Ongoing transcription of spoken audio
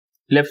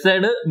Left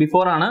side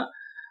before ആണ്,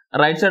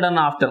 right side ആണ്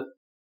after.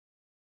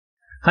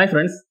 Hi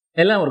friends,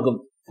 എല്ലാവർക്കും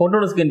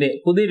ഫോട്ടോഡെസ്കിന്റെ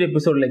പുതിയൊരു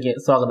എപ്പിസോഡിലേക്ക്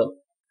സ്വാഗതം.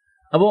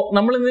 അപ്പോൾ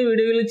നമ്മൾ ഇന്ന്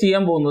വീഡിയോയിൽ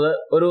ചെയ്യാൻ പോകുന്നത്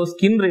ഒരു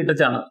സ്കിൻ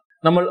റീടച്ച് ആണ്.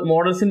 നമ്മൾ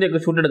മോഡൽസിന്റെ ഒക്കെ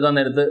ഷൂട്ട് എടുക്കാൻ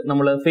നേരത്ത്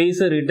നമ്മൾ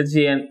ഫേസ് റീടച്ച്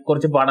ചെയ്യാൻ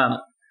കുറച്ച് പാടാണ്.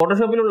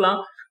 ഫോട്ടോഷോപ്പിലുള്ള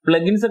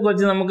പ്ലഗിൻസ് ഒക്കെ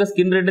വെച്ച് നമുക്ക്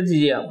സ്കിൻ റീടച്ച്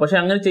ചെയ്യാം. പക്ഷെ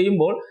അങ്ങനെ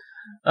ചെയ്യുമ്പോൾ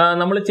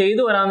നമ്മൾ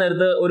ചെയ്തു വരാൻ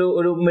നേരത്ത്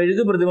ഒരു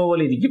മെഴുകു പ്രതിമ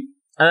പോലെ ഇരിക്കും.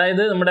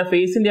 അതായത് നമ്മുടെ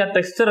ഫേസിന്റെ ആ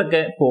ടെക്സ്ചർ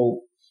ഒക്കെ പോകും.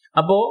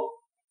 അപ്പോൾ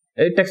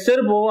ടെക്സ്ചർ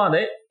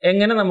പോവാതെ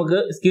എങ്ങനെ നമുക്ക്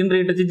സ്കിൻ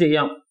റീടച്ച്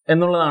ചെയ്യാം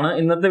എന്നുള്ളതാണ്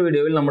ഇന്നത്തെ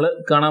വീഡിയോയിൽ നമ്മൾ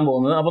കാണാൻ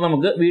പോകുന്നത്. അപ്പോൾ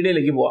നമുക്ക്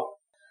വീഡിയോയിലേക്ക് പോവാം.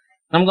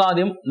 നമുക്ക്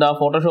ആദ്യം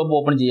ഫോട്ടോഷോപ്പ്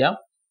ഓപ്പൺ ചെയ്യാം.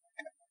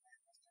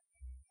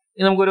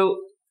 നമുക്കൊരു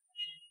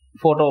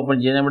ഫോട്ടോ ഓപ്പൺ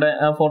ചെയ്യാം. ഇവിടെ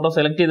ഫോട്ടോ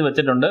സെലക്ട് ചെയ്ത്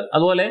വെച്ചിട്ടുണ്ട്.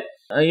 അതുപോലെ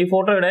ഈ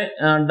ഫോട്ടോയുടെ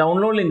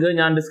ഡൗൺലോഡ് ലിങ്ക്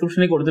ഞാൻ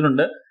ഡിസ്ക്രിപ്ഷനിൽ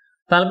കൊടുത്തിട്ടുണ്ട്.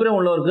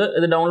 താല്പര്യമുള്ളവർക്ക്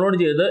ഇത് ഡൗൺലോഡ്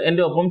ചെയ്ത്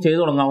എൻ്റെ ഒപ്പം ചെയ്തു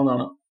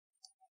തുടങ്ങാവുന്നതാണ്.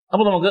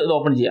 അപ്പോൾ നമുക്ക് ഇത്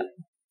ഓപ്പൺ ചെയ്യാം.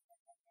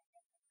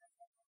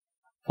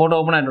 ഫോട്ടോ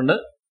ഓപ്പൺ ആയിട്ടുണ്ട്.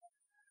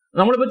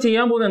 നമ്മളിപ്പോൾ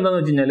ചെയ്യാൻ പോകുന്നത് എന്താണെന്ന്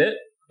വെച്ച് കഴിഞ്ഞാൽ,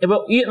 ഇപ്പോൾ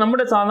ഈ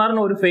നമ്മുടെ സാധാരണ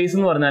ഒരു ഫേസ്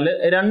എന്ന് പറഞ്ഞാൽ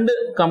രണ്ട്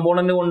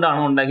കമ്പോണന്റ് കൊണ്ടാണ്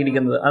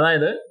ഉണ്ടാക്കിയിരിക്കുന്നത്.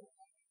 അതായത്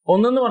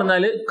ഒന്നെന്ന്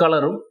പറഞ്ഞാൽ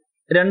കളറും,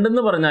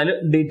 രണ്ടെന്ന് പറഞ്ഞാൽ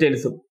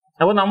ഡീറ്റെയിൽസും.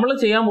 അപ്പോൾ നമ്മൾ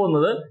ചെയ്യാൻ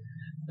പോകുന്നത്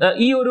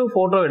ഈ ഒരു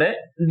ഫോട്ടോയുടെ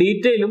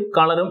ഡീറ്റെയിലും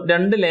കളറും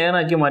രണ്ട് ലെയർ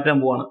ആക്കി മാറ്റാൻ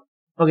പോവാണ്.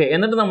 ഓക്കെ,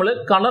 എന്നിട്ട് നമ്മൾ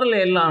കളർ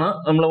ലെയറിലാണ്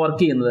നമ്മൾ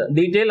വർക്ക് ചെയ്യുന്നത്.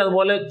 ഡീറ്റെയിൽ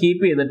അതുപോലെ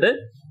കീപ്പ് ചെയ്തിട്ട്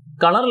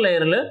കളർ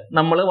ലെയറിൽ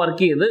നമ്മൾ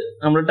വർക്ക് ചെയ്ത്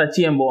നമ്മൾ ടച്ച്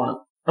ചെയ്യാൻ പോവാണ്.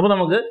 അപ്പോൾ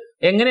നമുക്ക്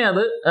എങ്ങനെ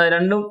അത്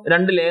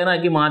രണ്ട് ലെയർ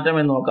ആക്കി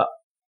മാറ്റാമെന്ന് നോക്കാം.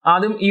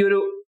 ആദ്യം ഈ ഒരു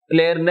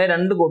ലെയറിന്റെ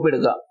രണ്ട് കോപ്പി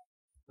എടുക്കുക.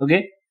 ഓക്കെ,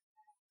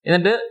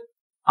 എന്നിട്ട്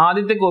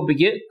ആദ്യത്തെ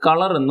കോപ്പിക്ക്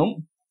കളർ എന്നും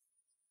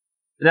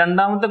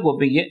രണ്ടാമത്തെ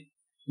കോപ്പിക്ക്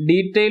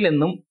ഡീറ്റെയിൽ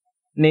എന്നും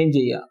നെയിം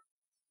ചെയ്യുക.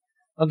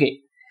 ഓക്കെ,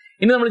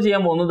 ഇനി നമ്മൾ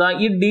ചെയ്യാൻ പോകുന്നത്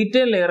ഈ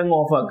ഡീറ്റെയിൽ ലെയർ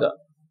ഓഫ് ആക്കുക.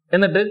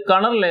 എന്നിട്ട്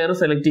കളർ ലെയർ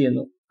സെലക്ട്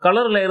ചെയ്യുന്നു.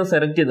 കളർ ലെയർ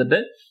സെലക്ട് ചെയ്തിട്ട്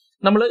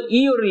നമ്മൾ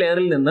ഈ ഒരു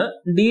ലെയറിൽ നിന്ന്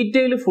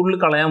ഡീറ്റെയിൽ ഫുള്ള്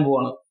കളയാൻ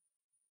പോവാണ്.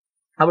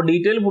 അപ്പോൾ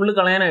ഡീറ്റെയിൽ ഫുള്ള്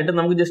കളയാനായിട്ട്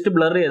നമുക്ക് ജസ്റ്റ്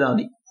ബ്ലർ ചെയ്താൽ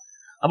മതി.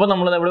 അപ്പോൾ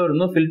നമ്മളത് എവിടെ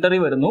വരുന്നു?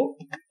 ഫിൽറ്ററിൽ വരുന്നു.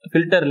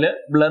 ഫിൽറ്ററിൽ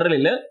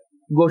ബ്ലറിൽ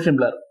ഗോഷ്യൻ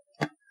ബ്ലർ.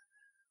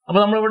 അപ്പോൾ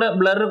നമ്മളിവിടെ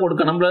ബ്ലർ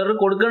കൊടുക്കണം. ബ്ലർ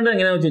കൊടുക്കേണ്ടത്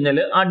എങ്ങനെയാണെന്ന് വെച്ച് കഴിഞ്ഞാൽ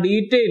ആ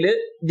ഡീറ്റെയിൽ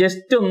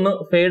ജസ്റ്റ് ഒന്ന്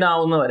ഫെയ്ഡ്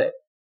ആവുന്ന വരെ.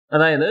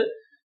 അതായത്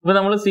ഇപ്പൊ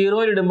നമ്മൾ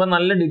 0 ഇടുമ്പോൾ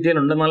നല്ല ഡീറ്റെയിൽ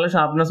ഉണ്ട്, നല്ല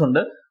ഷാർപ്നെസ് ഉണ്ട്.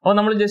 അപ്പോൾ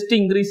നമ്മൾ ജസ്റ്റ്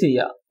ഇൻക്രീസ്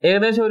ചെയ്യുക.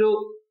 ഏകദേശം ഒരു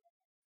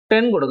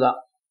 10 കൊടുക്കുക.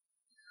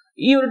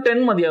 ഈ ഒരു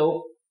 10 മതിയാവും.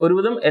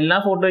 ഒരുവിധം എല്ലാ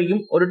ഫോട്ടോയ്ക്കും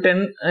ഒരു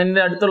 10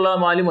 അടുത്തുള്ള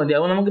വാല്യൂ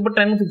മതിയാവും. നമുക്കിപ്പോൾ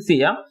 10 ഫിക്സ്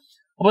ചെയ്യാം.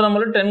 അപ്പോൾ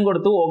നമ്മൾ 10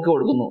 കൊടുത്തു, ഓക്കെ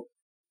കൊടുക്കുന്നു.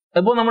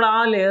 അപ്പോൾ നമ്മൾ ആ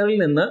ലെയറിൽ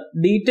നിന്ന്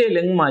ഡീറ്റെയിൽ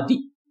മാറ്റി.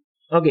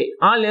 ഓക്കെ,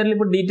 ആ ലെയറിൽ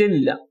ഇപ്പോൾ ഡീറ്റെയിൽ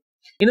ഇല്ല.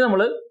 ഇനി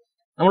നമ്മൾ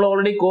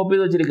ഓൾറെഡി കോപ്പി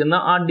ചെയ്ത് വെച്ചിരിക്കുന്ന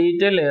ആ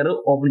ഡീറ്റെയിൽ ലെയർ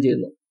ഓപ്പൺ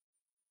ചെയ്യുന്നു.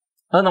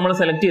 അത് നമ്മൾ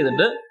സെലക്ട്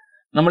ചെയ്തിട്ട്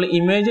നമ്മൾ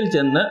ഇമേജിൽ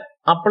ചെന്ന്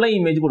അപ്ലൈ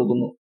ഇമേജ്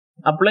കൊടുക്കുന്നു.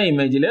 അപ്ലൈ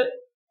ഇമേജിൽ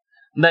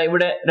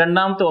ഇവിടെ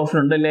രണ്ടാമത്തെ ഓപ്ഷൻ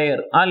ഉണ്ട്, ലെയർ.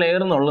 ആ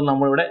ലെയർ എന്നുള്ളത്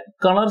നമ്മളിവിടെ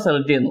കളർ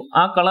സെലക്ട് ചെയ്യുന്നു.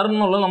 ആ കളർ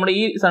എന്നുള്ളത് നമ്മുടെ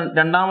ഈ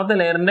രണ്ടാമത്തെ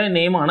ലെയറിന്റെ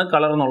നെയിം ആണ്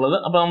കളർ എന്നുള്ളത്.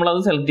 അപ്പോൾ നമ്മൾ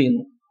അത് സെലക്ട്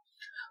ചെയ്യുന്നു.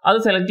 അത്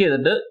സെലക്ട്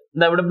ചെയ്തിട്ട്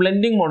ഇവിടെ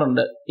ബ്ലെൻഡിങ് മോഡ്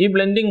ഉണ്ട്. ഈ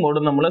ബ്ലെൻഡിങ് മോഡ്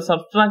നമ്മൾ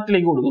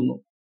സബ്സ്ട്രാക്റ്റിലേക്ക് കൊടുക്കുന്നു.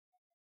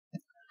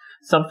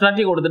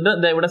 സബ്സ്ട്രാക്റ്റ്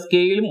കൊടുത്തിട്ട് ഇവിടെ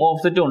സ്കെയിലും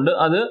ഓഫ്സെറ്റും ഉണ്ട്.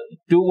 അത്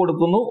 2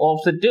 കൊടുക്കുന്നു,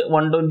 ഓഫ്സെറ്റ്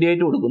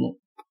 128 കൊടുക്കുന്നു.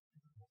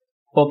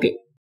 ഓക്കെ,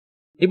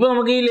 ഇപ്പൊ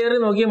നമുക്ക് ഈ ലെയറിൽ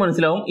നോക്കിയാൽ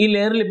മനസ്സിലാവും ഈ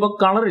ലെയറിൽ ഇപ്പൊ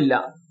കളർ ഇല്ല,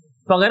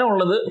 പകരം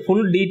ഉള്ളത്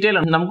ഫുൾ ഡീറ്റെയിൽ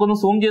ആണ്. നമുക്കൊന്ന്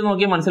സൂം ചെയ്ത്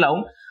നോക്കിയാൽ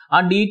മനസ്സിലാവും ആ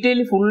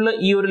ഡീറ്റെയിൽ ഫുള്ള്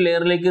ഈ ഒരു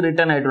ലെയറിലേക്ക്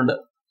റിട്ടേൺ ആയിട്ടുണ്ട്.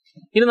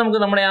 ഇനി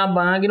നമുക്ക് നമ്മുടെ ആ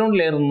ബാക്ക്ഗ്രൗണ്ട്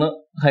ലെയർ ഒന്ന്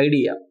ഹൈഡ്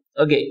ചെയ്യാം.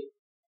 ഓക്കെ,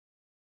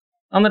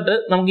 എന്നിട്ട്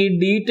നമുക്ക് ഈ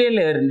ഡീറ്റെയിൽ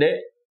ലെയറിന്റെ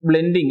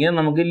ബ്ലെൻഡിങ്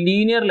നമുക്ക്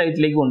ലീനിയർ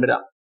ലൈറ്റിലേക്ക്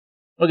കൊണ്ടുവരാം.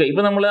 ഓക്കെ,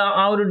 ഇപ്പൊ നമ്മൾ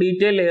ആ ഒരു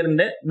ഡീറ്റെയിൽ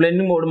ലെയറിന്റെ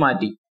ബ്ലെൻഡിങ് മോഡ്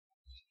മാറ്റി.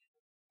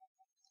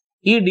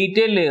 ഈ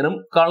ഡീറ്റെയിൽ ലെയറും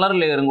കളർ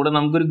ലെയറും കൂടെ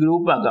നമുക്കൊരു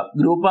ഗ്രൂപ്പ് ആക്കാം.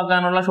 ഗ്രൂപ്പ്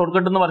ആക്കാനുള്ള ഷോർട്ട്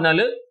കട്ട് എന്ന് പറഞ്ഞാൽ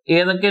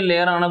ഏതൊക്കെ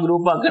ലെയർ ആണ്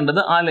ഗ്രൂപ്പ് ആക്കേണ്ടത്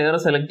ആ ലെയർ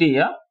സെലക്ട്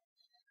ചെയ്യുക,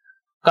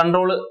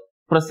 കൺട്രോൾ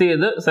പ്രസ്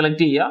ചെയ്ത്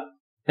സെലക്ട് ചെയ്യുക,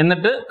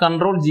 എന്നിട്ട്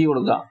കൺട്രോൾ G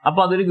കൊടുക്കുക. അപ്പൊ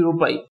അതൊരു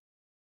ഗ്രൂപ്പായി.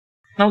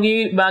 നമുക്ക്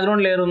ഈ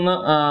ബാക്ക്ഗ്രൗണ്ട് ലെയർ ഒന്ന്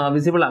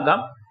വിസിബിൾ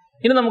ആക്കാം.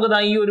 ഇനി നമുക്ക്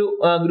ഈ ഒരു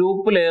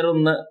ഗ്രൂപ്പ് ലെയർ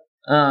ഒന്ന്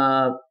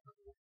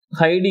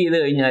ഹൈഡ് ചെയ്ത്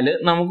കഴിഞ്ഞാൽ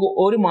നമുക്ക്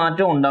ഒരു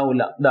മാറ്റവും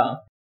ഉണ്ടാവില്ല.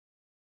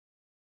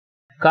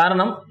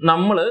 കാരണം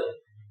നമ്മൾ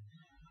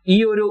ഈ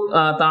ഒരു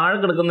താഴെ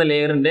കിടക്കുന്ന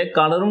ലെയറിന്റെ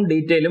കളറും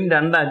ഡീറ്റെയിലും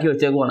രണ്ടാക്കി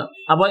വെച്ചേക്കുവാണ്.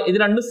 അപ്പൊ ഇത്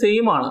രണ്ടും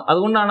സെയിം ആണ്,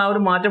 അതുകൊണ്ടാണ് ആ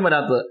ഒരു മാറ്റം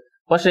വരാത്തത്.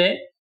 പക്ഷേ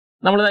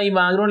നമ്മൾ ഈ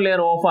ബാക്ക്ഗ്രൗണ്ട്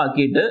ലെയർ ഓഫ്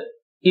ആക്കിയിട്ട്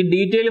ഈ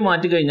ഡീറ്റെയിൽ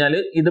മാറ്റി കഴിഞ്ഞാൽ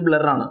ഇത്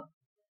ബ്ലറാണ്.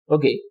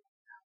 ഓക്കെ,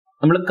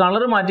 നമ്മൾ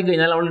കളർ മാറ്റി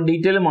കഴിഞ്ഞാൽ അവിടെ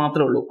ഡീറ്റെയിൽ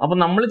മാത്രമേ ഉള്ളൂ. അപ്പൊ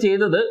നമ്മൾ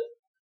ചെയ്തത്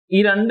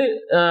ഈ രണ്ട്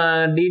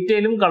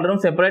ഡീറ്റെയിലും കളറും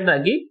സെപ്പറേറ്റ്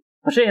ആക്കി,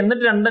 പക്ഷെ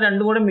എന്നിട്ട്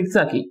രണ്ടും കൂടെ മിക്സ്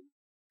ആക്കി.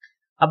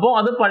 അപ്പോൾ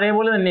അത് പഴയ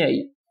പോലെ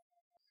തന്നെയായി.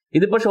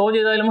 ഇതിപ്പോ ഷോ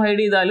ചെയ്താലും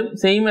ഹൈഡ് ചെയ്താലും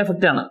സെയിം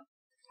എഫക്റ്റ് ആണ്.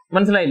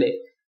 മനസ്സിലായില്ലേ?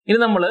 ഇനി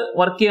നമ്മൾ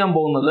വർക്ക് ചെയ്യാൻ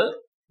പോകുന്നത്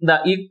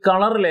ഈ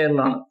കളർ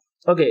ലെയറിലാണ്.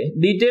 ഓക്കെ,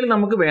 ഡീറ്റെയിൽ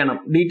നമുക്ക് വേണം,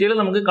 ഡീറ്റെയിൽ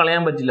നമുക്ക്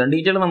കളയാൻ പറ്റില്ല,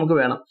 ഡീറ്റെയിൽ നമുക്ക്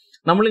വേണം.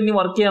 നമ്മൾ ഇനി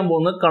വർക്ക് ചെയ്യാൻ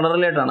പോകുന്നത്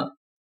കളറിലേട്ടാണ്.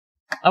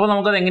 അപ്പൊ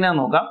നമുക്കത്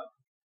എങ്ങനെയാന്ന് നോക്കാം.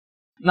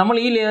 നമ്മൾ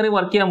ഈ ലെയറിൽ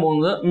വർക്ക് ചെയ്യാൻ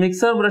പോകുന്നത്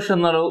മിക്സർ ബ്രഷ്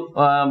എന്നൊരു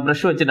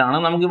ബ്രഷ് വെച്ചിട്ടാണ്.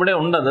 നമുക്കിവിടെ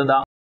ഉണ്ടത്,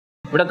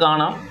 ഇവിടെ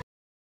കാണാം,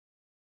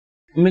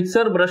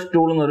 മിക്സർ ബ്രഷ്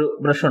ടൂൾ എന്നൊരു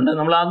ബ്രഷ് ഉണ്ട്.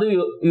 നമ്മൾ അത്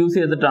യൂസ്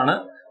ചെയ്തിട്ടാണ്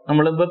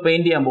നമ്മളിപ്പോൾ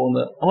പെയിന്റ് ചെയ്യാൻ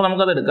പോകുന്നത്. അപ്പൊ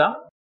നമുക്കത് എടുക്കാം.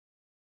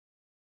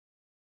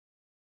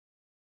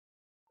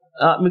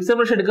 മിക്സർ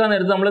ബ്രഷ് എടുക്കാൻ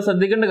നേരത്ത് നമ്മൾ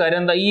ശ്രദ്ധിക്കേണ്ട കാര്യം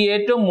എന്താ, ഈ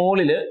ഏറ്റവും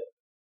മുകളിൽ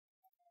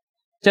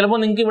ചിലപ്പോൾ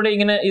നിങ്ങൾക്ക് ഇവിടെ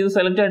ഇങ്ങനെ ഇത്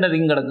സെലക്ട്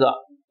ആയിട്ടായിരിക്കും കിടക്കുക,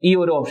 ഈ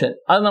ഒരു ഓപ്ഷൻ.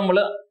 അത് നമ്മൾ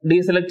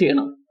ഡീസെലക്ട്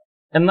ചെയ്യണം,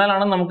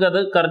 എന്നാലാണ് നമുക്ക് അത്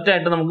കറക്റ്റ്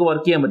ആയിട്ട് നമുക്ക്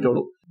വർക്ക് ചെയ്യാൻ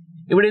പറ്റുള്ളൂ.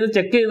 ഇവിടെ ഇത്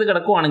ചെക്ക് ചെയ്ത്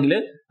കിടക്കുവാണെങ്കിൽ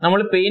നമ്മൾ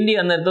പെയിന്റ്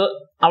ചെയ്യാൻ നേരത്ത്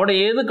അവിടെ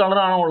ഏത്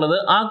കളറാണോ ഉള്ളത്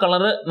ആ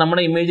കളർ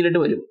നമ്മുടെ ഇമേജിലിട്ട്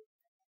വരും.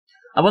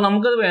 അപ്പൊ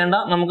നമുക്കത് വേണ്ട,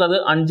 നമുക്കത്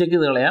അൺചെക്ക്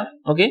ചെയ്ത് കളയാം.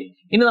 ഓക്കെ,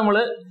 ഇനി നമ്മൾ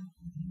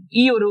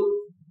ഈ ഒരു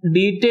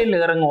ഡീറ്റെയിൽ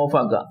ലെയർ അങ്ങ് ഓഫ്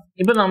ആക്കുക.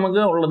 ഇപ്പൊ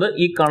നമുക്ക് ഉള്ളത്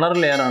ഈ കളർ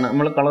ലെയർ ആണ്.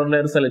 നമ്മൾ കളർ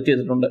ലെയർ സെലക്ട്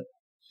ചെയ്തിട്ടുണ്ട്.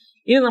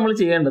 ഇനി നമ്മൾ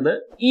ചെയ്യേണ്ടത്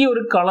ഈ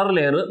ഒരു കളർ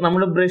ലെയർ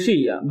നമ്മൾ ബ്രഷ്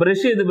ചെയ്യുക.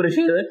 ബ്രഷ്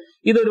ചെയ്ത്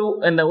ഇതൊരു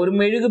ഒരു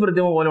മെഴുക്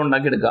പ്രതിമ പോലെ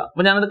ഉണ്ടാക്കിയെടുക്കുക.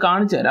 അപ്പൊ ഞാനത്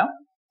കാണിച്ചു തരാം.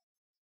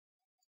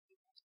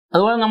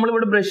 അതുപോലെ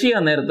നമ്മളിവിടെ ബ്രഷ്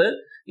ചെയ്യാൻ നേരത്ത്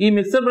ഈ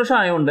മിക്സർ ബ്രഷ്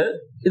ആയതുകൊണ്ട്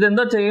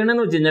ഇതെന്താ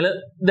ചെയ്യണമെന്ന് വെച്ച് കഴിഞ്ഞാൽ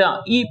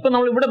ഈ ഇപ്പൊ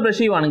നമ്മൾ ഇവിടെ ബ്രഷ്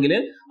ചെയ്യുവാണെങ്കിൽ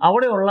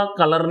അവിടെയുള്ള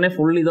കളറിനെ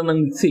ഫുൾ ഇതൊന്ന്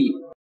മിക്സ് ചെയ്യും.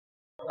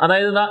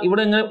 അതായത്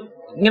ഇവിടെ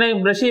ഇങ്ങനെ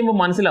ബ്രഷ് ചെയ്യുമ്പോൾ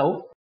മനസ്സിലാവും.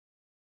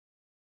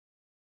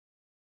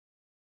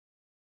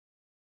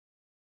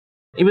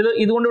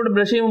 ഇതുകൊണ്ട് ഇവിടെ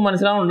ബ്രഷ് ചെയ്യുമ്പോൾ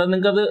മനസ്സിലാവുന്നുണ്ട്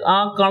നിങ്ങൾക്ക് അത് ആ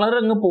കളർ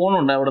അങ്ങ്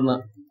പോകുന്നുണ്ട്, അവിടെ നിന്ന്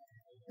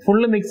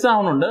ഫുള്ള് മിക്സ്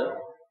ആവുന്നുണ്ട്.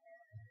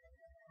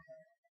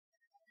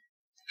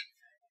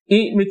 ഈ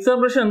മിക്സർ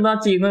ബ്രഷ് എന്താ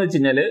ചെയ്യുന്നത് വെച്ച്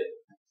കഴിഞ്ഞാല്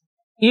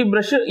ഈ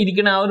ബ്രഷ്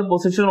ഇരിക്കുന്ന ആ ഒരു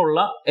പൊസിഷനിലുള്ള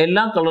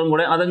എല്ലാ കളറും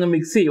കൂടെ അതങ്ങ്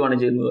മിക്സ് ചെയ്യുവാണ്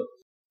ചെയ്യുന്നത്.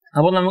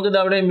 അപ്പൊ നമുക്ക് ഇത്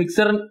അവിടെ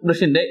മിക്സർ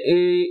ബ്രഷിന്റെ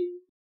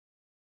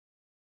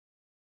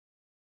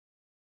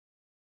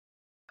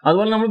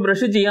അതുപോലെ നമ്മൾ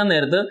ബ്രഷ് ചെയ്യാൻ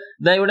നേരത്ത്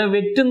ഇതാ ഇവിടെ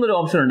വെറ്റ് എന്നൊരു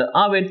ഓപ്ഷൻ ഉണ്ട്.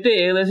 ആ വെറ്റ്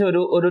ഏകദേശം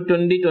ഒരു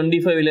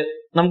 20-25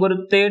 നമുക്കൊരു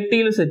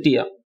 30 സെറ്റ്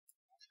ചെയ്യാം.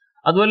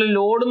 അതുപോലെ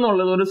ലോഡ്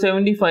എന്നുള്ളത് ഒരു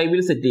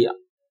 75 സെറ്റ് ചെയ്യാം.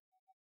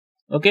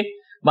 ഓക്കെ,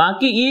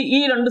 ബാക്കി ഈ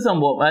രണ്ട്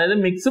സംഭവം, അതായത്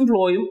മിക്സും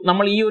ഫ്ലോയും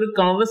നമ്മൾ ഈ ഒരു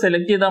കളർ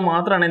സെലക്ട് ചെയ്താൽ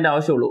മാത്രമാണ് എന്റെ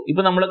ആവശ്യമുള്ളൂ.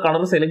 ഇപ്പൊ നമ്മൾ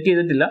കളർ സെലക്ട്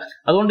ചെയ്തിട്ടില്ല,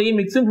 അതുകൊണ്ട് ഈ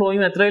മിക്സും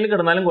ഫ്ലോയും എത്രയിൽ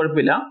കിടന്നാലും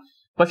കുഴപ്പമില്ല.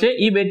 പക്ഷേ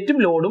ഈ വെറ്റും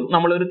ലോഡും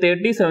നമ്മൾ ഒരു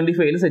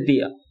 30-75 സെറ്റ്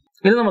ചെയ്യാം.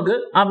 ഇത് നമുക്ക്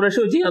ആ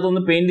ബ്രഷ് വെച്ച്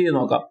അതൊന്ന് പെയിന്റ് ചെയ്ത്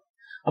നോക്കാം.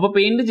 അപ്പൊ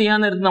പെയിന്റ് ചെയ്യാൻ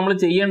നേരത്ത് നമ്മൾ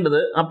ചെയ്യേണ്ടത്,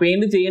 ആ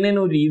പെയിന്റ് ചെയ്യുന്നതിന്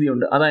ഒരു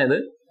രീതിയുണ്ട്. അതായത്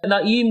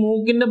ഈ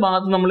മൂക്കിന്റെ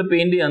ഭാഗത്ത് നമ്മൾ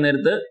പെയിന്റ് ചെയ്യാൻ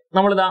നേരത്ത്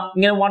നമ്മളിതാ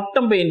ഇങ്ങനെ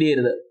വട്ടം പെയിന്റ്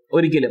ചെയ്യരുത്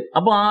ഒരിക്കലും.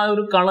 അപ്പൊ ആ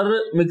ഒരു കളർ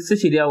മിക്സ്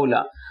ശരിയാവില്ല.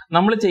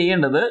 നമ്മൾ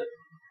ചെയ്യേണ്ടത്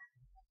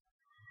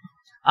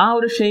ആ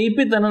ഒരു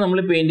ഷേപ്പിൽ തന്നെ നമ്മൾ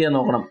പെയിന്റ് ചെയ്യാൻ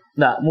നോക്കണം.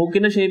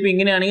 മൂക്കിന്റെ ഷേപ്പ്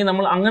ഇങ്ങനെയാണെങ്കിൽ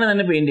നമ്മൾ അങ്ങനെ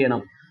തന്നെ പെയിന്റ്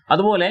ചെയ്യണം.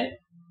 അതുപോലെ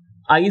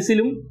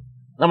ഐസിലും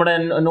നമ്മുടെ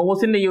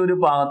നോസിന്റെ ഈ ഒരു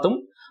ഭാഗത്തും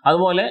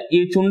അതുപോലെ ഈ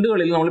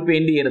ചുണ്ടുകളിൽ നമ്മൾ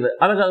പെയിന്റ് ചെയ്യരുത്.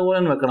 അതൊക്കെ അതുപോലെ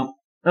തന്നെ വെക്കണം.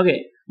 ഓക്കെ,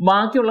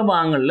 ബാക്കിയുള്ള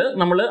ഭാഗങ്ങളിൽ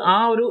നമ്മൾ ആ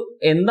ഒരു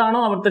എന്താണോ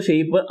അവിടുത്തെ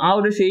ഷേപ്പ്, ആ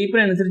ഒരു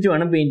ഷേപ്പിനനുസരിച്ച്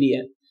വേണം പെയിന്റ്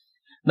ചെയ്യാൻ.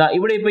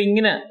 ഇവിടെ ഇപ്പൊ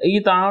ഇങ്ങനെ ഈ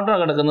താഴോട്ടാണ്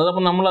കിടക്കുന്നത്,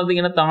 അപ്പൊ നമ്മൾ അത്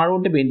ഇങ്ങനെ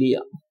താഴോട്ട് പെയിന്റ്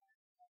ചെയ്യാം.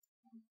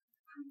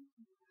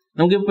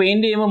 നമുക്ക്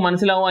പെയിന്റ് ചെയ്യുമ്പോൾ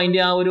മനസ്സിലാവും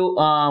അതിന്റെ ആ ഒരു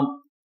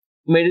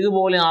മെഴുക്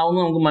പോലെ ആവുന്ന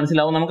നമുക്ക്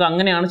മനസ്സിലാവും. നമുക്ക്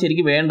അങ്ങനെയാണ്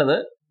ശരിക്കും വേണ്ടത്.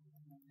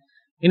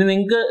 ഇനി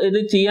നിങ്ങൾക്ക് ഇത്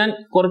ചെയ്യാൻ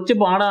കുറച്ച്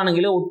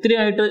പാടാണെങ്കിൽ, ഒത്തിരി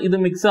ആയിട്ട് ഇത്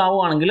മിക്സ്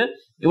ആവുകയാണെങ്കിൽ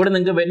ഇവിടെ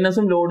നിങ്ങൾക്ക്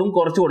വെറ്റ്നസും ലോഡും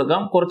കുറച്ച്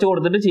കൊടുക്കാം. കുറച്ച്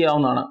കൊടുത്തിട്ട്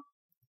ചെയ്യാവുന്നതാണ്.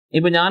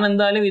 ഇപ്പൊ ഞാൻ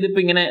എന്തായാലും ഇതിപ്പോ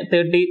ഇങ്ങനെ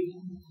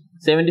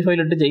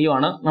 30-75 ഇട്ട്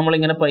ചെയ്യുവാണ്.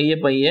 നമ്മളിങ്ങനെ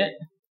പയ്യെ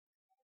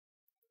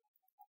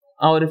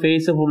ആ ഒരു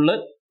ഫേസ് ഫുള്ള്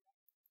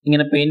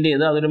ഇങ്ങനെ പെയിന്റ്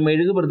ചെയ്ത് അതൊരു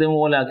മെഴുക് പ്രതിമ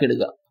പോലെ ആക്കി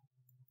എടുക്കുക.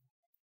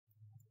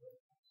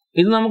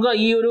 ഇത് നമുക്ക്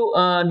ഈ ഒരു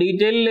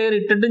ഡീറ്റെയിൽ ലെയർ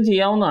ഇട്ടിട്ടും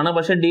ചെയ്യാവുന്നതാണ്.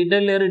 പക്ഷെ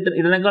ഡീറ്റെയിൽ ലെയർ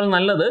ഇതിനേക്കാൾ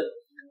നല്ലത്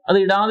അത്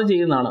ഇടാതെ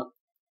ചെയ്യുന്നതാണ്.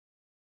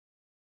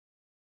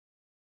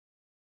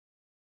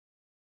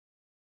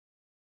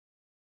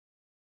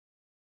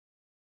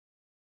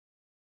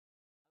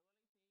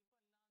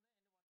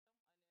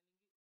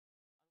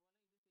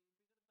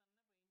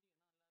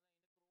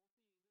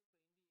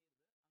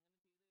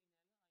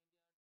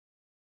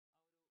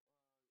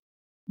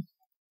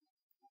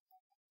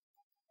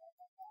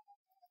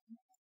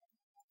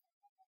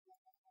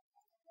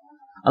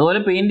 അതുപോലെ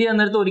പെയിന്റ് ചെയ്യാൻ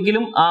നേരത്ത്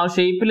ഒരിക്കലും ആ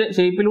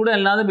ഷേപ്പിലൂടെ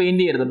അല്ലാതെ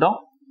പെയിന്റ് ചെയ്യരുത് കേട്ടോ.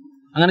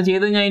 അങ്ങനെ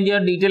ചെയ്ത് കഴിഞ്ഞാൽ അതിന്റെ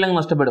ഡീറ്റെയിൽ അങ്ങ്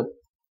നഷ്ടപ്പെടും.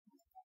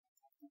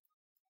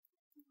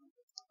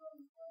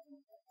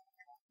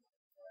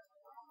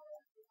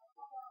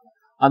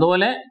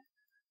 അതുപോലെ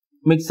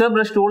മിക്സർ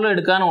ബ്രഷ് ടൂൾ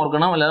എടുക്കാൻ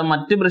ഓർക്കണം, അല്ലാതെ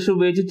മറ്റ് ബ്രഷ്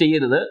ഉപയോഗിച്ച്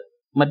ചെയ്യരുത്.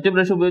 മറ്റ്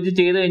ബ്രഷ് ഉപയോഗിച്ച്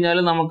ചെയ്ത്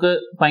കഴിഞ്ഞാൽ നമുക്ക്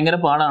ഭയങ്കര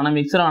പാടാണ്.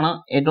 മിക്സറാണ്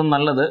ഏറ്റവും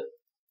നല്ലത്.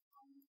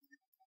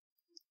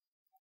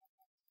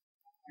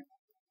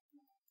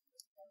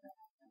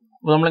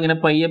 അപ്പോൾ നമ്മളിങ്ങനെ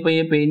പയ്യെ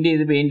പെയിന്റ്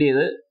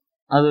ചെയ്ത്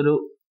അതൊരു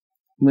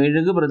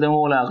മെഴുക് പ്രതിമ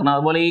പോലെ ആക്കണം.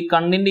 അതുപോലെ ഈ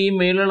കണ്ണിന്റെ ഈ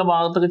മേലുള്ള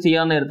ഭാഗത്തൊക്കെ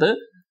ചെയ്യാൻ നേരത്ത്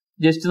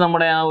ജസ്റ്റ്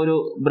നമ്മുടെ ആ ഒരു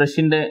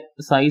ബ്രഷിന്റെ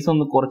സൈസ്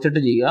ഒന്ന് കുറച്ചിട്ട്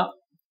ചെയ്യുക.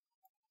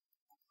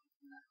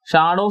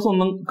 ഷാഡോസ്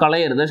ഒന്നും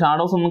കളയരുത്.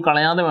 ഷാഡോസ് ഒന്നും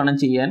കളയാതെ വേണം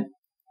ചെയ്യാൻ.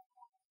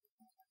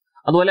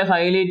 അതുപോലെ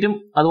ഹൈലൈറ്റും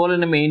അതുപോലെ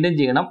തന്നെ മെയിൻറ്റെയിൻ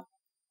ചെയ്യണം.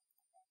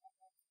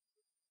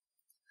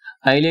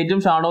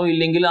 ഹൈലൈറ്റും ഷാഡോ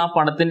ഇല്ലെങ്കിൽ ആ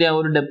പടത്തിന്റെ ആ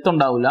ഒരു ഡെപ്ത്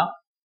ഉണ്ടാവില്ല.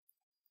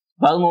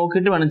 അപ്പൊ അത്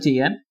നോക്കിയിട്ട് വേണം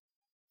ചെയ്യാൻ.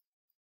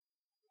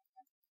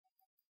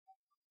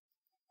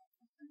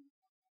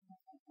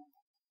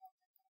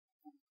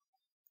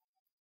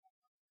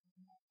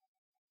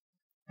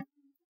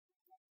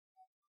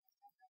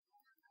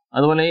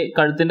 അതുപോലെ ഈ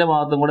കഴുത്തിന്റെ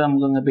ഭാഗത്തും കൂടെ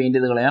നമുക്ക് അങ്ങ് പെയിന്റ്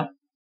ചെയ്ത് കളയാം.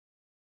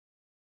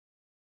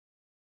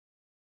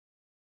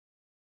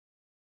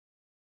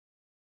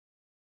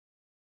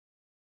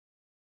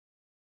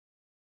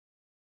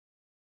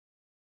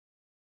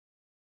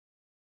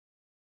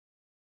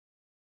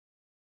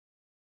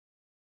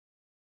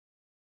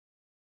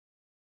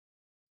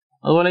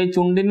 അതുപോലെ ഈ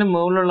ചുണ്ടിന്റെ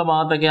മുകളിലുള്ള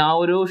ഭാഗത്തൊക്കെ ആ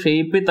ഒരു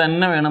ഷേപ്പിൽ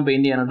തന്നെ വേണം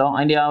പെയിന്റ് ചെയ്യാൻ കേട്ടോ.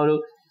 അതിന്റെ ആ ഒരു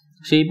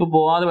ഷേപ്പ്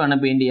പോവാതെ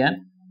വേണം പെയിന്റ് ചെയ്യാൻ.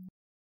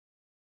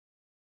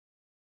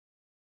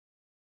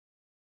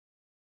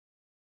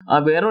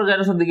 വേറൊരു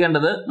കാര്യം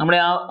ശ്രദ്ധിക്കേണ്ടത്, നമ്മുടെ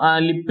ആ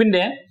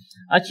ലിപ്പിന്റെ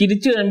ആ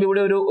ചിരിച്ചു കഴിയുമ്പോൾ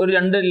ഇവിടെ ഒരു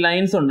 2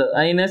 ലൈൻസ് ഉണ്ട്,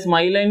 അതിനെ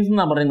സ്മൈൽ ലൈൻസ്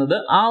എന്നാണ് പറയുന്നത്.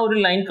 ആ ഒരു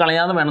ലൈൻ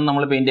കളയാതെ വേണം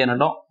നമ്മൾ പെയിന്റ് ചെയ്യാൻ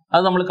കേട്ടോ.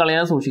 അത് നമ്മൾ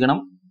കളയാതെ സൂക്ഷിക്കണം.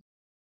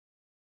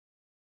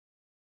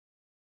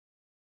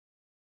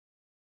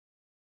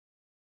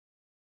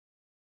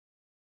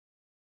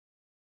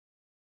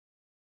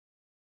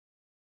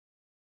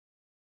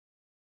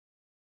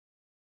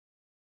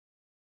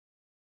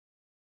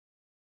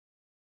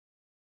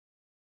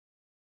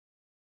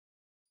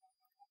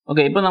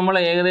 ഓക്കെ, ഇപ്പൊ നമ്മൾ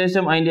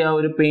ഏകദേശം അതിന്റെ ആ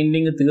ഒരു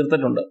പെയിന്റിങ്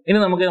തീർത്തിട്ടുണ്ട്. ഇനി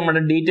നമുക്ക് നമ്മുടെ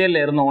ഡീറ്റെയിൽ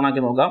ലെയർ ഒന്ന്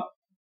ഓണാക്കി നോക്കാം.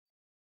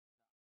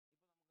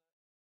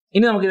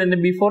 ഇനി നമുക്ക് ഇതിന്റെ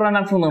ബിഫോർ ആൻഡ്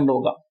ആഫ്റ്റർ ഒന്ന്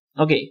നോക്കാം.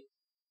 ഓക്കെ,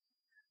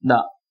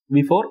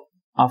 ബിഫോർ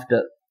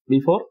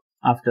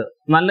ആഫ്റ്റർ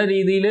നല്ല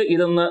രീതിയിൽ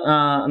ഇതൊന്ന്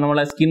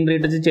നമ്മളെ സ്കിൻ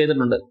റീടച്ച്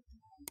ചെയ്തിട്ടുണ്ട്.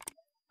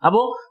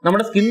 അപ്പോൾ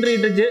നമ്മുടെ സ്കിൻ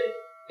റീടച്ച്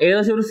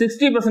ഏകദേശം ഒരു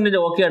 60%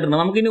 ഓക്കെ ആയിട്ടുണ്ട്.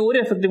 നമുക്ക് ഇനി ഒരു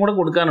എഫക്റ്റും കൂടെ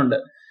കൊടുക്കാനുണ്ട്.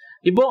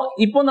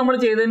 ഇപ്പോൾ നമ്മൾ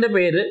ചെയ്തതിന്റെ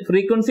പേര്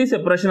ഫ്രീക്വൻസി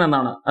സെപ്പറേഷൻ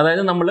എന്നാണ്.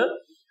 അതായത് നമ്മൾ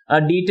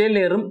ഡീറ്റെയിൽ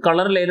ലെയറും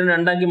കളർ ലെയറും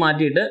രണ്ടാക്കി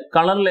മാറ്റിയിട്ട്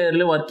കളർ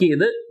ലെയറിൽ വർക്ക്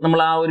ചെയ്ത് നമ്മൾ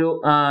ആ ഒരു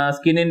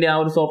സ്കിന്നിന്റെ ആ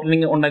ഒരു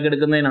സോഫ്റ്റനിങ്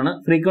ഉണ്ടാക്കിയെടുക്കുന്നതിനാണ്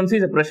ഫ്രീക്വൻസി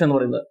സെപ്പറേഷൻ എന്ന്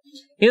പറയുന്നത്.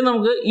 ഇത്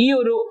നമുക്ക് ഈ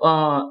ഒരു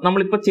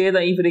നമ്മളിപ്പോൾ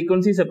ചെയ്ത ഈ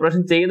ഫ്രീക്വൻസി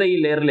സെപ്പറേഷൻ ചെയ്ത ഈ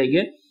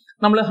ലെയറിലേക്ക്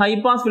നമ്മൾ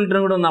ഹൈപാസ്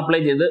ഫിൽറ്ററും കൂടെ ഒന്ന്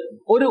അപ്ലൈ ചെയ്ത്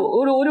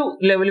ഒരു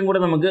ലെവലും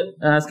കൂടെ നമുക്ക്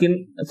സ്കിൻ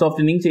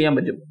സോഫ്റ്റനിങ് ചെയ്യാൻ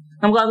പറ്റും.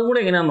 നമുക്ക് അതും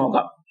കൂടെ എങ്ങനെയാണെന്ന്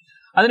നോക്കാം.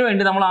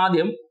 അതിനുവേണ്ടി നമ്മൾ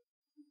ആദ്യം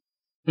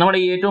നമ്മുടെ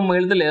ഈ ഏറ്റവും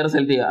മേളത്തെ ലെയർ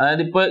സെലക്ട് ചെയ്യുക.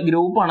 അതായത് ഇപ്പോൾ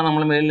ഗ്രൂപ്പാണ്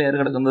നമ്മൾ മേളിൽ ലെയർ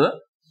കിടക്കുന്നത്.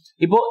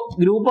 ഇപ്പോൾ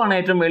ഗ്രൂപ്പാണ്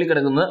ഏറ്റവും മേളിൽ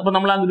കിടക്കുന്നത്. അപ്പോൾ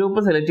നമ്മൾ ആ ഗ്രൂപ്പ്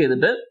സെലക്ട്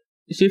ചെയ്തിട്ട്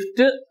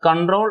shift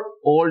control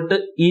Alt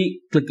E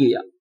click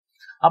ചെയ്യുക.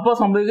 അപ്പോൾ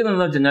സംഭവിക്കുന്നത്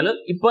എന്താ വെച്ച് കഴിഞ്ഞാൽ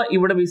ഇപ്പൊ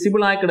ഇവിടെ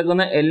വിസിബിൾ ആയി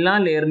കിടക്കുന്ന എല്ലാ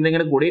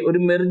ലെയറിന്റെയും കൂടി ഒരു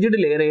മെർജ്ഡ്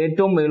ലെയർ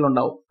ഏറ്റവും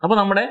മേളിലുണ്ടാവും. അപ്പോൾ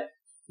നമ്മുടെ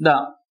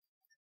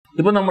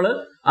ഇപ്പൊ നമ്മൾ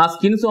ആ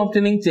സ്കിൻ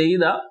സോഫ്റ്റനിങ്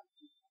ചെയ്ത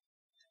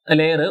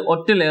ലെയർ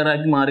ഒറ്റ ലെയർ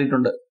ആക്കി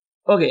മാറിയിട്ടുണ്ട്.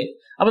 ഓക്കെ,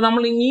 അപ്പൊ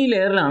നമ്മൾ ഈ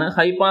ലെയറിലാണ്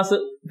ഹൈപാസ്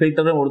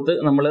ഫിൽറ്റർ കൊടുത്ത്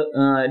നമ്മൾ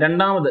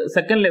രണ്ടാമത്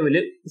സെക്കൻഡ്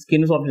ലെവല്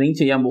സ്കിൻ സോഫ്റ്റനിങ്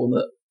ചെയ്യാൻ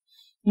പോകുന്നത്.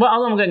 അപ്പൊ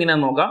അത് നമുക്ക്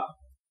എങ്ങനെയാന്ന് നോക്കാം.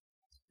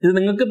 ഇത്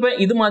നിങ്ങൾക്ക് ഇപ്പൊ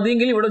ഇത്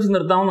മതിയെങ്കിൽ ഇവിടെ വെച്ച്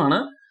നിർത്താവുന്നതാണ്,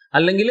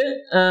 അല്ലെങ്കിൽ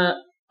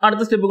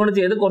അടുത്ത സ്റ്റെപ്പ് കൊണ്ട്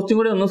ചെയ്ത് കുറച്ചും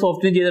കൂടി ഒന്ന്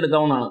സോഫ്റ്റനിങ്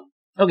ചെയ്തെടുക്കാവുന്നതാണ്.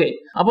 ഓക്കെ,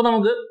 അപ്പൊ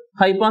നമുക്ക്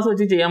ഹൈപാസ്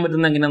വെച്ച് ചെയ്യാൻ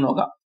പറ്റുന്ന എങ്ങനെയാന്ന്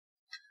നോക്കാം.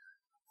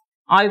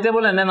 ആദ്യത്തെ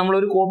പോലെ തന്നെ നമ്മൾ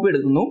ഒരു കോപ്പി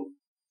എടുക്കുന്നു.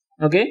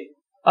 ഓക്കെ,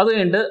 അത്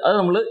കഴിഞ്ഞിട്ട് അത്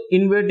നമ്മൾ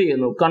ഇൻവേർട്ട്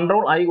ചെയ്യുന്നു.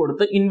 കൺട്രോൾ ഐ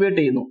കൊടുത്ത് ഇൻവേർട്ട്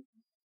ചെയ്യുന്നു.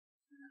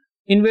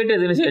 ഇൻവേർട്ട്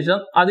ചെയ്തതിനു ശേഷം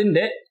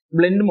അതിന്റെ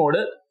ബ്ലെൻഡ്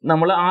മോഡ്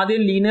നമ്മൾ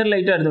ആദ്യം ലീനിയർ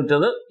ലൈറ്റ് ആയിരുന്നു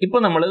ഇട്ടത്, ഇപ്പൊ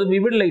നമ്മളത്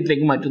വിവിഡ്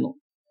ലൈറ്റിലേക്ക് മാറ്റുന്നു.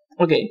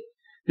 ഓക്കെ,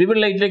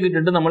 വിവിഡ് ലൈറ്റിലേക്ക്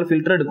ഇട്ടിട്ട് നമ്മൾ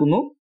ഫിൽറ്റർ എടുക്കുന്നു.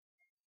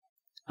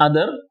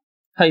 അതർ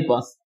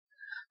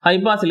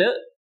ഹൈപാസിൽ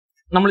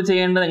നമ്മൾ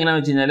ചെയ്യേണ്ടത്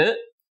എങ്ങനെയാണെന്ന് വെച്ച് കഴിഞ്ഞാൽ,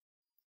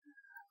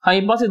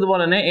 ഹൈപാസ്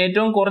ഇതുപോലെ തന്നെ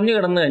ഏറ്റവും കുറഞ്ഞു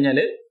കിടന്നു കഴിഞ്ഞാൽ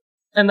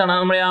എന്താണ്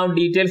നമ്മുടെ ആ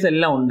ഡീറ്റെയിൽസ്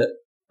എല്ലാം ഉണ്ട്.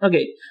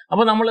 ഓക്കെ,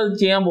 അപ്പൊ നമ്മൾ അത്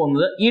ചെയ്യാൻ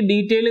പോകുന്നത് ഈ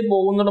ഡീറ്റെയിൽ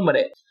പോകുന്നിടം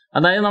വരെ,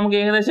 അതായത് നമുക്ക്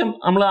ഏകദേശം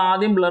നമ്മൾ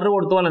ആദ്യം ബ്ലർ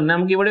കൊടുത്ത പോലെ തന്നെ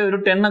നമുക്ക് ഇവിടെ ഒരു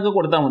 10 ഒക്കെ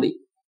കൊടുത്താൽ മതി.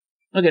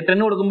 ഓക്കെ,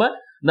 10 കൊടുക്കുമ്പോൾ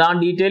ആ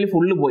ഡീറ്റെയിൽ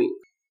ഫുള്ള് പോയി.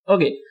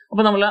 ഓക്കെ,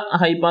 അപ്പൊ നമ്മൾ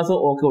ഹൈപാസ്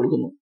ഓക്കെ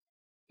കൊടുക്കുന്നു.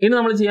 ഇനി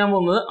നമ്മൾ ചെയ്യാൻ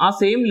പോകുന്നത് ആ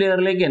സെയിം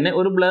ലെയറിലേക്ക് തന്നെ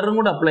ഒരു ബ്ലറും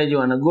കൂടെ അപ്ലൈ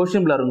ചെയ്യുവാണ്,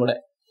 ഗോഷ്യൻ ബ്ലറും കൂടെ.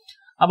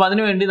 അപ്പൊ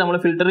അതിനുവേണ്ടി നമ്മൾ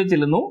ഫിൽറ്ററിൽ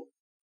ചെല്ലുന്നു,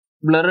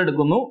 ബ്ലർ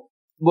എടുക്കുന്നു,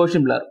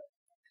 ഗോഷ്യൻ ബ്ലർ.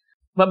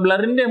 അപ്പൊ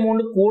ബ്ലറിന്റെ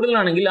എമൗണ്ട്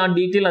കൂടുതലാണെങ്കിൽ ആ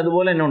ഡീറ്റെയിൽ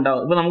അതുപോലെ തന്നെ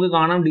ഉണ്ടാവും. ഇപ്പൊ നമുക്ക്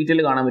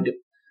ഡീറ്റെയിൽ കാണാൻ പറ്റും.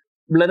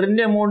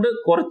 ബ്ലറിന്റെ എമൗണ്ട്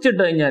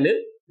കുറച്ചിട്ട് കഴിഞ്ഞാൽ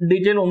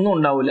ഡീറ്റെയിൽ ഒന്നും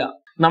ഉണ്ടാവില്ല.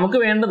 നമുക്ക്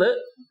വേണ്ടത്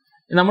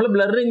നമ്മൾ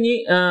ബ്ലർ ഇനി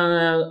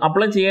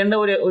അപ്ലൈ ചെയ്യേണ്ട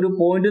ഒരു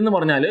പോയിന്റ് എന്ന്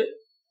പറഞ്ഞാൽ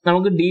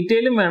നമുക്ക്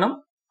ഡീറ്റെയിലും വേണം,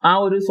 ആ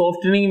ഒരു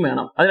സോഫ്റ്റനിങ്ങും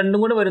വേണം. അത് രണ്ടും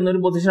കൂടെ വരുന്ന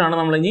ഒരു പൊസിഷനാണ്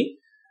നമ്മൾ ഇനി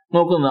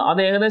നോക്കുന്നത്. അത്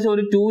ഏകദേശം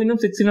ഒരു 2നും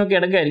 6നും ഒക്കെ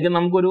ഇടയ്ക്കായിരിക്കും.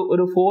 നമുക്കൊരു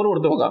 4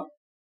 കൊടുത്ത് നോക്കാം.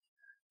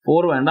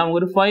 4 വേണ്ട,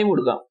 നമുക്കൊരു 5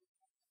 കൊടുക്കാം.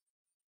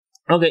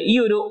 ഓക്കെ, ഈ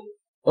ഒരു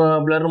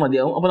ബ്ലർ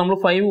മതിയാവും. അപ്പൊ നമ്മൾ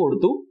 5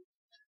 കൊടുത്തു,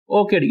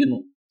 ഓക്കെ അടിക്കുന്നു.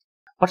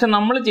 പക്ഷെ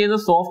നമ്മൾ ചെയ്ത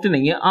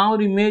സോഫ്റ്റനിങ് ആ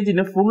ഒരു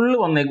ഇമേജിന് ഫുള്ള്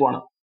വന്നേക്കുവാണ്.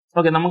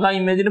 ഓക്കെ, നമുക്ക് ആ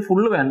ഇമേജിന്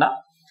ഫുള്ള് വേണ്ട,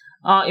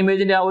 ആ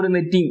ഇമേജിന്റെ ആ ഒരു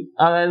നെറ്റിങ്,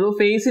 അതായത്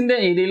ഫേസിന്റെ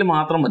ഏരിയയിൽ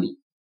മാത്രം മതി.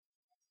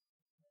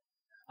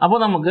 അപ്പോൾ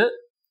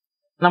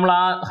നമ്മൾ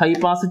ആ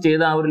ഹൈപാസ്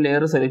ചെയ്ത ആ ഒരു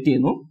ലെയർ സെലക്ട്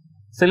ചെയ്യുന്നു.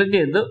 സെലക്ട്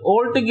ചെയ്ത്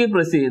ഓൾട്ട് കീ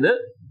പ്രസ് ചെയ്ത്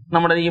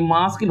നമ്മുടെ ഈ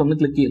മാസ്കിൽ ഒന്ന്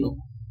ക്ലിക്ക് ചെയ്യുന്നു.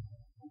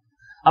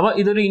 അപ്പൊ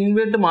ഇതൊരു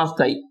ഇൻവേർട്ട് മാസ്ക്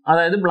ആയി,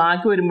 അതായത്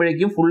ബ്ലാക്ക്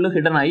വരുമ്പോഴേക്കും ഫുള്ള്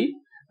ഹിഡൻ ആയി.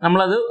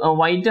 നമ്മളത്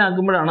വൈറ്റ്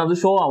ആക്കുമ്പോഴാണ് അത്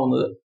ഷോ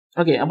ആവുന്നത്.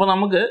 ഓക്കെ, അപ്പൊ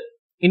നമുക്ക്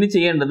ഇനി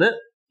ചെയ്യേണ്ടത്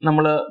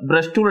നമ്മൾ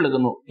ബ്രഷ് ടൂൾ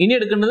എടുക്കുന്നു. ഇനി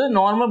എടുക്കേണ്ടത്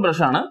നോർമൽ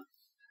ബ്രഷ് ആണ്.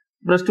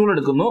 ബ്രഷ് ടൂൾ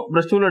എടുക്കുന്നു.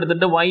 ബ്രഷ് ടൂൾ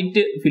എടുത്തിട്ട്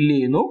വൈറ്റ് ഫില്ല്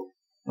ചെയ്യുന്നു.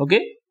 ഓക്കെ,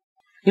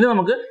 ഇനി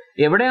നമുക്ക്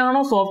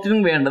എവിടെയാണോ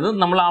സോഫ്റ്റനിങ് വേണ്ടത്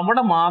നമ്മൾ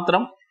അവിടെ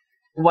മാത്രം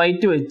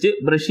വൈറ്റ് വെച്ച്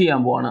ബ്രഷ്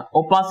ചെയ്യാൻ പോവാണ്.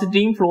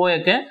 ഒപ്പാസിറ്റിയും ഫ്ലോ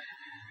ഒക്കെ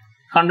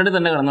കണ്ടിട്ട്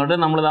തന്നെ കിടന്നോട്ട്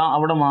നമ്മൾ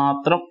അവിടെ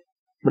മാത്രം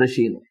ബ്രഷ്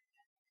ചെയ്യുന്നു.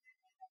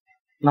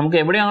 നമുക്ക്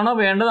എവിടെയാണോ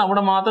വേണ്ടത്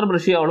അവിടെ മാത്രം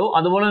ബ്രഷ് ചെയ്യാവുള്ളൂ.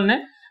 അതുപോലെ തന്നെ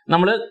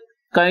നമ്മൾ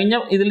കഴിഞ്ഞ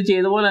ഇതിൽ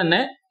ചെയ്ത പോലെ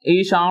തന്നെ ഈ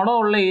ഷാഡോ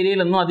ഉള്ള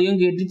ഏരിയയിലൊന്നും അധികം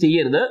കയറ്റി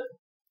ചെയ്യരുത്.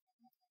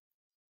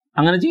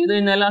 അങ്ങനെ ചെയ്തു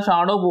കഴിഞ്ഞാൽ ആ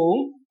ഷാഡോ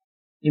പോവും,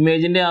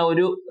 ഇമേജിന്റെ ആ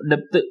ഒരു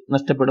ഡെപ്ത്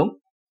നഷ്ടപ്പെടും.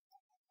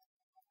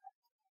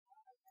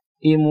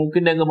 ഈ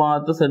മൂക്കിന്റെ ഒക്കെ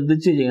ഭാഗത്ത്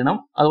ശ്രദ്ധിച്ച് ചെയ്യണം.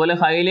 അതുപോലെ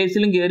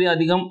ഹൈലൈറ്റ്സിലും കയറി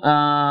അധികം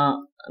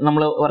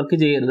നമ്മൾ വർക്ക്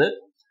ചെയ്യരുത്.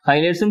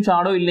 ഹൈലൈറ്റ്സും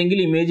ഷാഡോ ഇല്ലെങ്കിൽ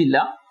ഇമേജ് ഇല്ല.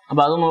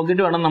 അപ്പൊ അത്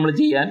നോക്കിയിട്ട് വേണം നമ്മൾ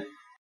ചെയ്യാൻ.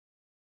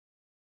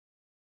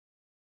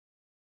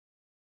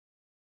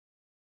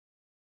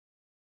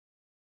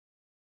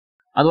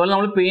 അതുപോലെ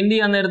നമ്മൾ പെയിന്റ്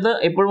ചെയ്യാൻ നേരത്ത്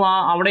എപ്പോഴും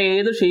അവിടെ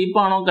ഏത്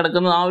ഷേപ്പാണോ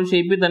കിടക്കുന്നത് ആ ഒരു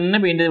ഷേപ്പിൽ തന്നെ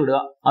പെയിന്റ് ചെയ്ത് വിടുക.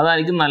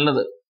 അതായിരിക്കും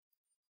നല്ലത്.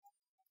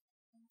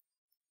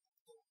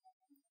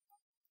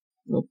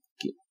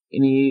 ഓക്കെ,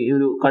 ഇനി ഈ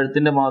ഒരു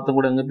കഴുത്തിന്റെ ഭാഗത്തും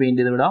കൂടെ അങ്ങ്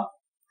പെയിന്റ് ചെയ്ത് വിടാം.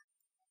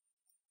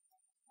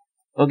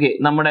 ഓക്കെ,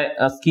 നമ്മുടെ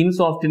സ്കിൻ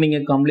സോഫ്റ്റനിങ്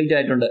കംപ്ലീറ്റ്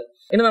ആയിട്ടുണ്ട്.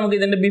 ഇനി നമുക്ക്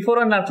ഇതിന്റെ ബിഫോർ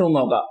ആൻഡ് ആഫ്റ്റർ ഒന്ന്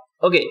നോക്കാം.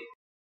 ഓക്കെ,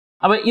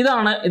 അപ്പൊ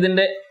ഇതാണ്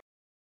ഇതിന്റെ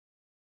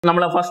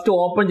നമ്മൾ ഫസ്റ്റ്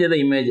ഓപ്പൺ ചെയ്ത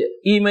ഇമേജ്.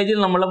 ഈ ഇമേജിൽ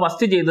നമ്മൾ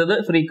ഫസ്റ്റ് ചെയ്തത്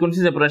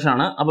ഫ്രീക്വൻസി സെപ്പറേഷൻ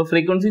ആണ്. അപ്പൊ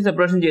ഫ്രീക്വൻസി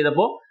സെപ്പറേഷൻ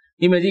ചെയ്തപ്പോൾ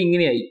ഇമേജ്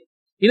ഇങ്ങനെയായി.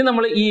 ഇനി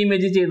നമ്മൾ ഈ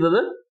ഇമേജ് ചെയ്തത്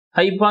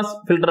ഹൈപാസ്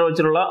ഫിൽട്ടർ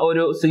വെച്ചിട്ടുള്ള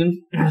ഒരു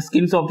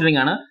സ്കിൻ സോഫ്റ്റനിങ്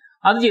ആണ്.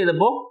 അത്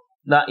ചെയ്തപ്പോൾ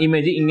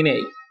ഇമേജ്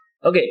ഇങ്ങനെയായി.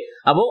 ഓക്കെ,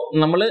 അപ്പോൾ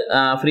നമ്മൾ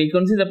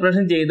ഫ്രീക്വൻസി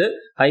സെപ്പറേഷൻ ചെയ്ത്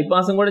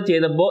ഹൈപാസും കൂടെ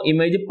ചെയ്തപ്പോൾ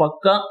ഇമേജ്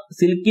പക്ക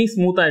സിൽക്കി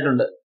സ്മൂത്ത്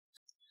ആയിട്ടുണ്ട്.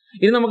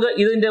 ഇനി നമുക്ക്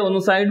ഇതിന്റെ ഒന്ന്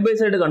സൈഡ് ബൈ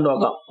സൈഡ് കണ്ടു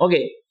നോക്കാം.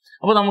 ഓക്കെ,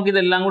 അപ്പോൾ നമുക്ക്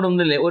ഇതെല്ലാം കൂടെ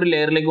ഒന്ന് ഒരു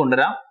ലെയറിലേക്ക്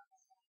കൊണ്ടുവരാം.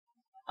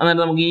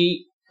 എന്നിട്ട് നമുക്ക് ഈ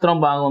ഇത്രയും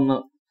ഭാഗം ഒന്ന്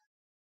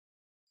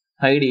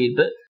ഹൈഡ്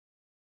ചെയ്തിട്ട്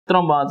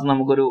ഇത്രയും ഭാഗത്ത്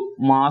നമുക്കൊരു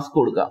മാസ്ക്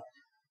കൊടുക്കാം.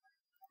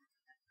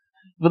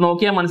 ഇപ്പൊ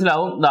നോക്കിയാൽ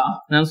മനസ്സിലാവും.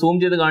 ഞാൻ സൂം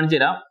ചെയ്ത് കാണിച്ചു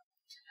തരാം.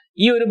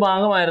 ഈ ഒരു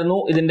ഭാഗമായിരുന്നു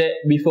ഇതിന്റെ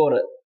ബിഫോർ.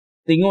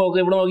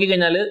 ഇവിടെ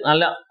നോക്കിക്കഴിഞ്ഞാൽ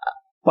നല്ല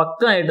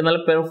പക്കായിട്ട് നല്ല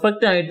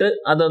പെർഫെക്റ്റ് ആയിട്ട്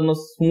അതൊന്ന്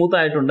സ്മൂത്ത്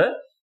ആയിട്ടുണ്ട്.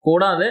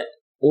 കൂടാതെ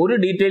ഒരു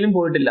ഡീറ്റെയിലും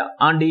പോയിട്ടില്ല.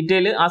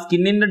 ആ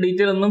സ്കിന്നിന്റെ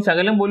ഡീറ്റെയിൽ ഒന്നും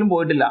ശകലം പോലും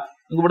പോയിട്ടില്ല.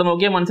 നിങ്ങൾക്ക് ഇവിടെ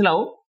നോക്കിയാൽ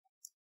മനസ്സിലാവും.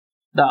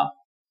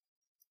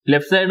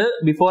 ലെഫ്റ്റ് സൈഡ്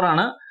ബിഫോർ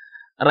ആണ്,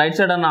 റൈറ്റ്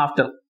സൈഡ് ആണ്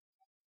ആഫ്റ്റർ.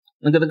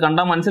 നിങ്ങൾക്ക് ഇത്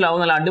കണ്ടാൽ മനസ്സിലാവും.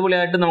 നല്ല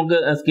അടിപൊളിയായിട്ട് നമുക്ക്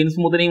സ്കിൻ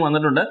സ്മൂത്തനിങ്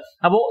വന്നിട്ടുണ്ട്.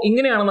 അപ്പോൾ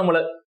ഇങ്ങനെയാണ് നമ്മൾ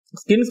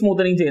സ്കിൻ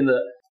സ്മൂത്തനിങ്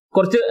ചെയ്യുന്നത്.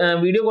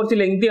 വീഡിയോ കുറച്ച്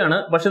ലെങ്തി ആണ്,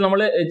 പക്ഷെ നമ്മൾ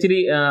ഇച്ചിരി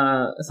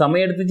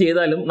സമയമെടുത്ത്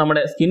ചെയ്താലും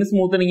നമ്മുടെ സ്കിൻ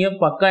സ്മൂത്തനിങ്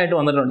പക്കായിട്ട്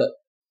വന്നിട്ടുണ്ട്.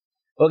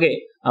 ഓക്കെ,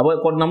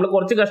 അപ്പോൾ നമ്മൾ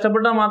കുറച്ച്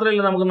കഷ്ടപ്പെട്ടാൽ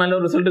മാത്രമല്ല നമുക്ക്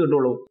നല്ലൊരു റിസൾട്ട്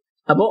കിട്ടുള്ളൂ.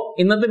 അപ്പോൾ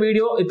ഇന്നത്തെ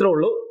വീഡിയോ ഇത്രേ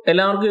ഉള്ളൂ.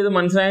 എല്ലാവർക്കും ഇത്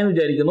മനസ്സിലായെന്ന്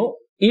വിചാരിക്കുന്നു.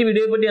 ഈ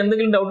വീഡിയോയെ പറ്റി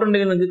എന്തെങ്കിലും ഡൗട്ട്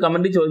ഉണ്ടെങ്കിൽ നിങ്ങൾക്ക്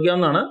കമന്റ്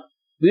ചോദിക്കാവുന്നതാണ്.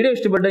 വീഡിയോ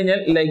ഇഷ്ടപ്പെട്ടു കഴിഞ്ഞാൽ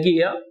ലൈക്ക്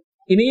ചെയ്യുക.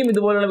 ഇനിയും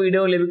ഇതുപോലുള്ള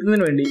വീഡിയോ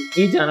ലഭിക്കുന്നതിന് വേണ്ടി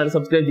ഈ ചാനൽ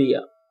സബ്സ്ക്രൈബ്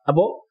ചെയ്യുക.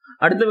 അപ്പോൾ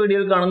അടുത്ത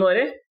വീഡിയോയിൽ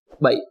കാണുന്നവരെ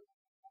ബൈ.